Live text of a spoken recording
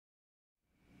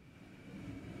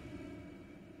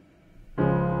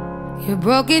You're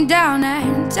broken down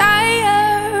and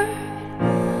tired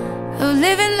of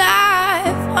living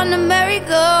life on the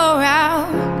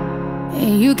merry-go-round,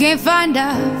 and you can't find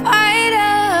a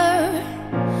fighter,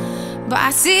 but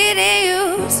I see it in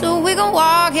you, so we gon'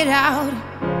 walk it out.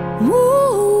 Move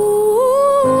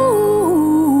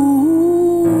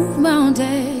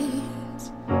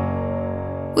mountains,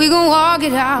 we gon' walk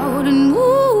it out and move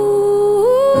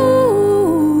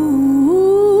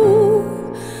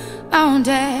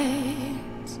mountains.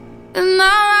 And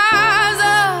I'll rise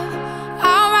up,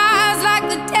 I'll rise like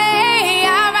the day.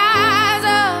 I'll rise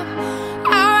up,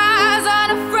 I'll rise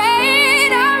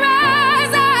unafraid. I'll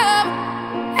rise up,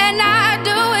 and I'll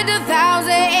do it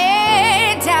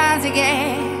 1,000 times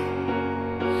again.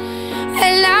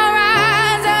 And I'll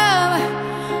rise up,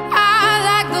 I'll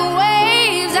like the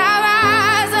waves. I'll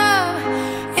rise up,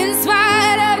 in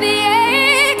spite of the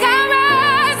ache. I'll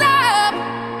rise up,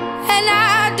 and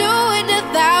I'll do it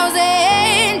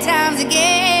 1,000 times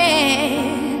again.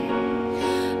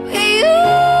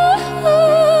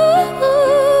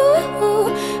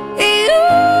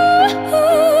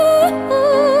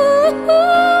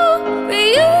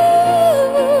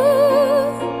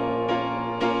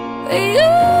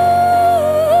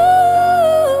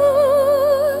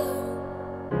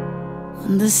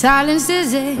 The silence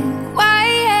isn't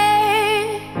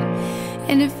quiet,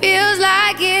 and it feels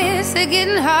like it's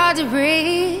getting hard to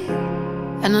breathe.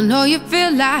 And I know you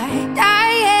feel like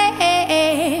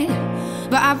dying,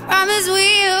 but I promise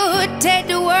we'll take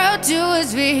the world to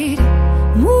its feet.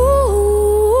 Move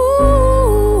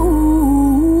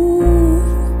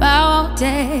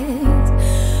mountains,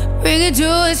 bring it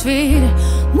to its feet.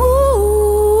 Move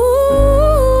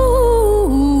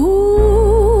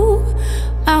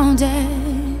mountains.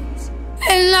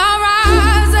 And I'll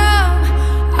rise up,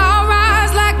 I'll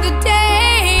rise like the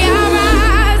day. I'll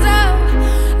rise up,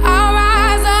 I'll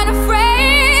rise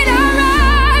unafraid. I'll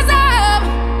rise up,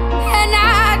 and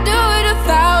I'll do it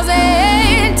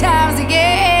 1,000 times again.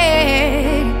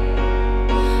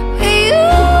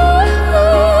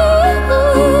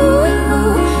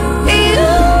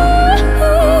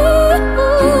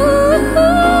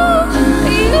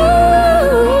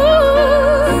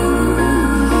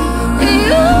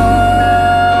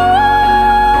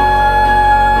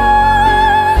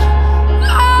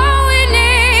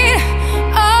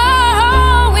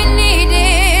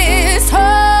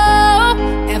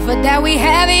 We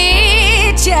have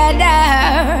each other,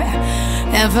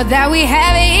 and for that we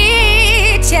have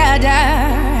each other,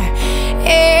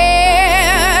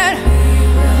 and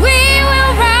we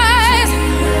will rise,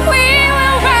 we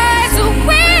will rise,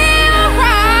 we'll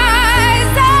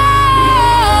rise,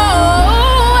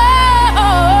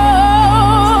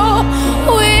 oh,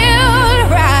 we'll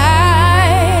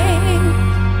rise.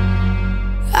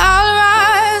 I'll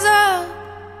rise up,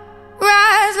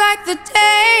 rise like the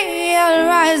day. I'll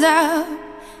rise up,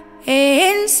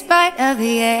 in spite of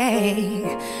the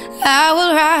ache. I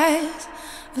will rise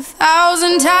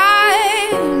 1,000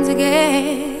 times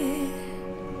again.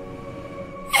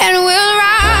 And we'll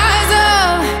rise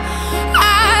up,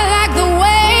 I like the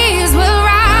waves. We'll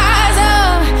rise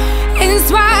up, in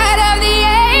spite of the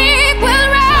ache. We'll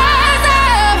rise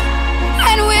up,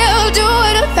 and we'll do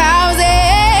it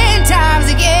 1,000 times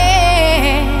again.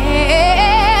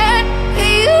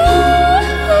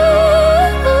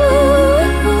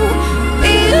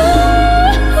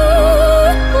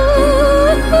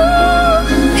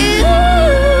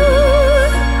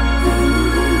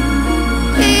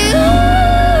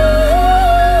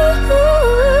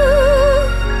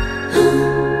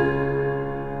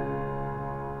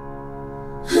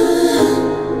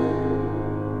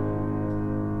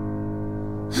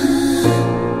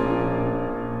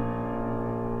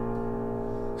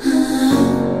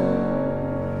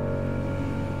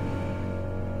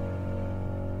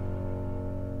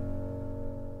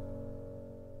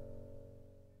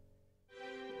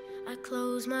 I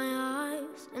close my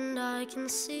eyes and I can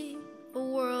see a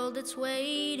world that's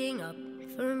waiting up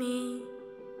for me,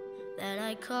 that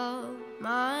I call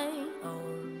my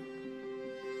own.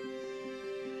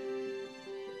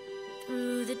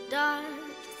 Through the dark,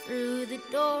 through the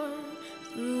door,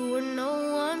 through where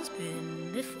no one's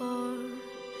been before,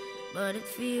 but it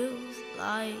feels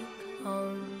like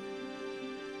home.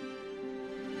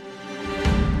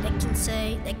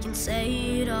 They can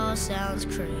say it all sounds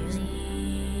crazy.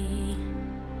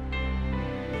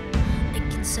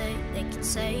 They can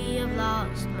say I've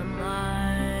lost my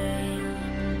mind.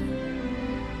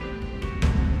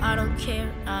 I don't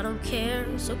care,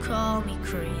 so call me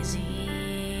crazy.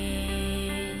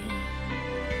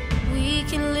 We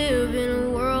can live in a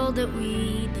world that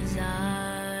we design.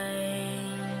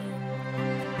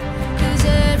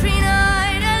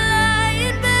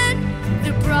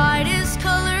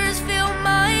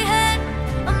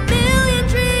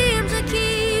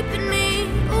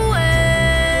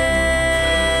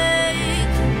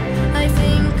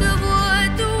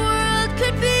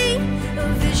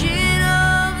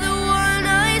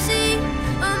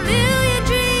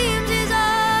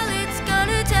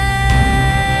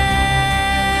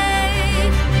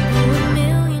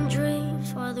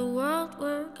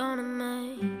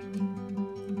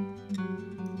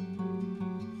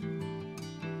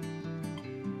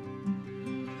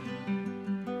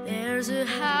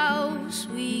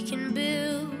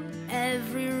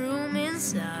 every room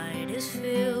inside is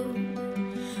filled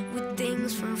with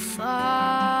things from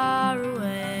far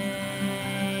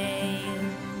away.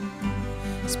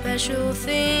 Special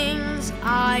things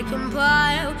I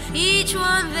compile, each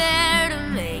one there to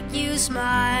make you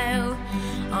smile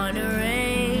on a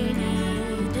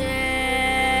rainy day.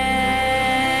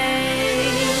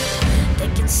 They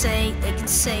can say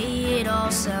it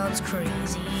all sounds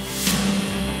crazy.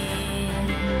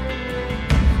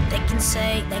 They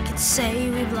can say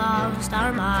we've lost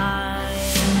our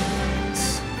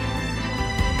minds.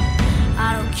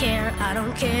 I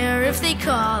don't care if they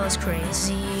call us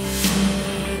crazy.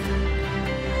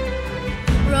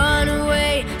 Run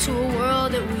away to a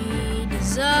world that we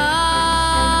design.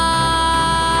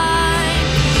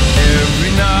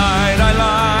 Every night I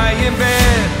lie in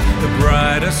bed, the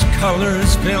brightest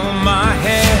colors fill my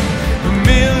head. A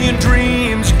million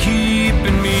dreams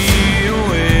keeping me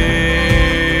awake.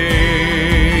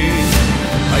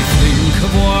 I think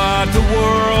of what the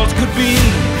world could be,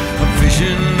 a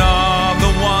vision of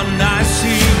the one I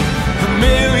see. A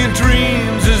million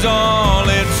dreams is all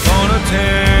it's gonna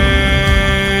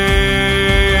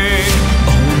take.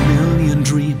 Oh, a million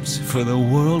dreams for the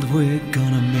world we're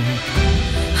gonna make.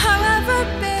 However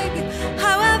big,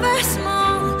 however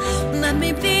small, let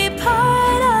me be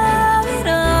part of it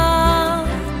all.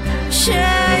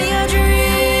 Share your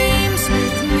dreams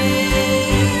with me.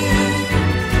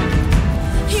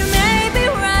 You may be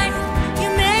right, you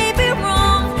may be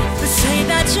wrong, but say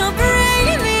that you'll bring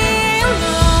me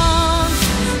along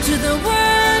to the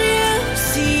world you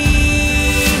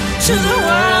see, to the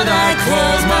world I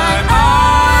close my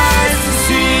eyes to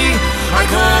see. I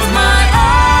close my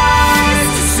eyes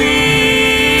to see.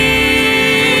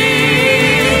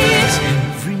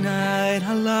 Every night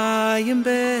I lie in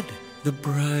bed, the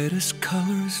brightest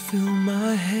colors fill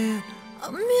my head.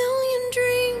 A million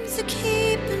dreams are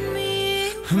keeping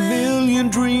me A million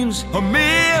dreams, a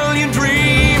million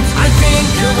dreams. I think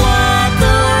of what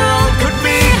the world could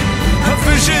be, a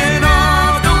vision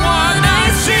of the one I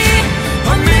see.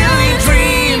 A million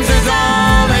dreams is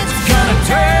all it's gonna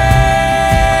take.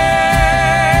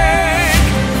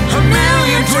 A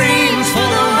million dreams for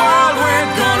the world we're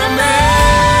gonna make.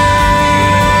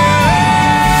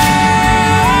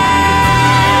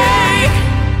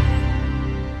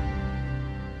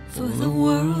 for the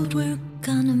world we're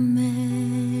gonna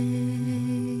make.